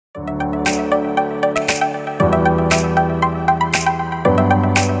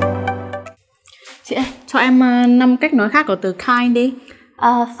Cho em 5 cách nói khác của từ kind đi.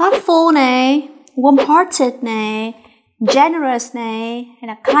 Thoughtful này, warm-hearted này, generous này, hay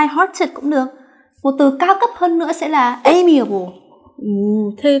là kind-hearted cũng được. Một từ cao cấp hơn nữa sẽ là amiable.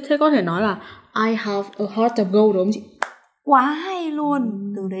 Thế có thể nói là I have a heart of gold đúng không chị? Quá hay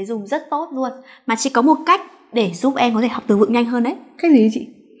luôn, từ đấy dùng rất tốt luôn. Mà chỉ có một cách để giúp em có thể học từ vựng nhanh hơn đấy. Cách gì chị?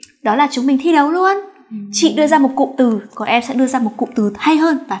 Đó là chúng mình thi đấu luôn. Chị đưa ra một cụm từ, còn em sẽ đưa ra một cụm từ hay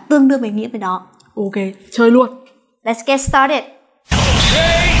hơn và tương đương về nghĩa với đó. Ok, chơi luôn. Let's get started.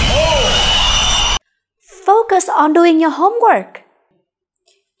 Focus on doing your homework.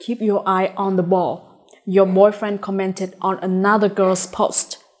 Keep your eye on the ball. Your boyfriend commented on another girl's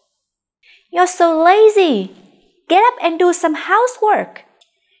post. You're so lazy. Get up and do some housework.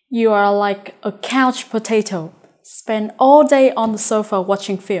 You are like a couch potato. Spend all day on the sofa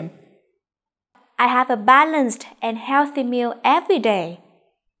watching film. I have a balanced and healthy meal every day.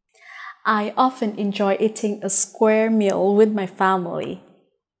 I often enjoy eating a square meal with my family.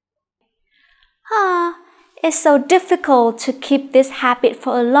 It's so difficult to keep this habit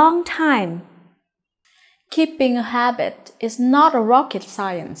for a long time. Keeping a habit is not a rocket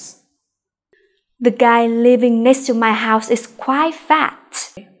science. The guy living next to my house is quite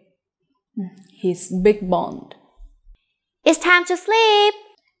fat. He's big boned. It's time to sleep.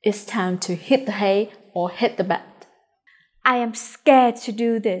 It's time to hit the hay or hit the bed. I am scared to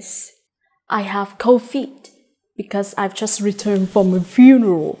do this. I have cold feet because I've just returned from a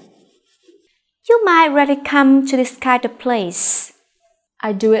funeral. You might really come to this kind of place.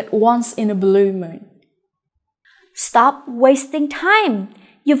 I do it once in a blue moon. Stop wasting time.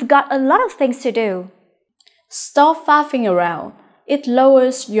 You've got a lot of things to do. Stop faffing around. It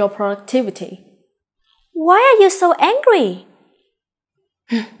lowers your productivity. Why are you so angry?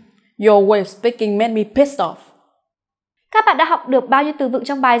 Your way of speaking made me pissed off. Các bạn đã học được bao nhiêu từ vựng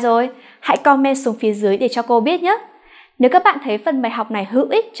trong bài rồi? Hãy comment xuống phía dưới để cho cô biết nhé. Nếu các bạn thấy phần bài học này hữu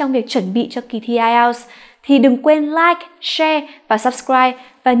ích trong việc chuẩn bị cho kỳ thi IELTS thì đừng quên like, share và subscribe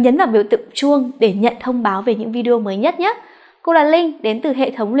và nhấn vào biểu tượng chuông để nhận thông báo về những video mới nhất nhé. Cô là Linh đến từ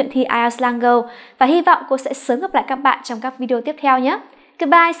hệ thống luyện thi IELTS LangGo và hy vọng cô sẽ sớm gặp lại các bạn trong các video tiếp theo nhé.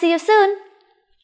 Goodbye, see you soon!